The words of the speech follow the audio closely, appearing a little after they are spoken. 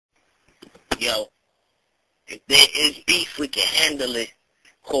Yo, if there is beef, we can handle it.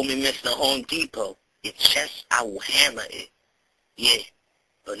 Call me Mr. Home Depot. Your chest, I will hammer it. Yeah,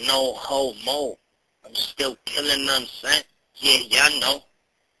 but no homo. I'm still killing them, son. Yeah, y'all know.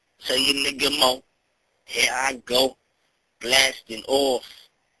 Tell your nigga Mo. Here I go, blasting off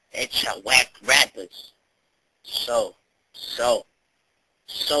at y'all whack rappers. So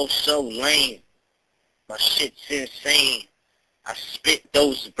lame. My shit's insane. I spit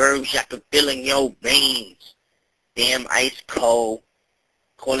those verbs y'all can feel in your veins. Damn ice cold.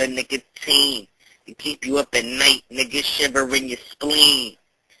 Call a nigga team. To keep you up at night, nigga shivering your spleen.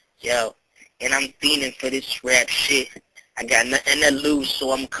 Yo, and I'm fiending for this rap shit. I got nothing to lose,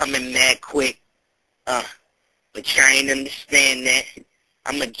 so I'm coming mad quick. But y'all ain't understand that.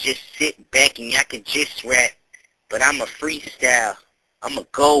 I'ma just sit back and y'all can just rap. But I'ma freestyle. I'ma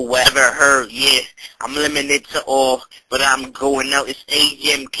go wherever I heard, yeah. I'm limited to all, but I'm going out. It's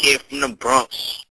AM Kid from the Bronx.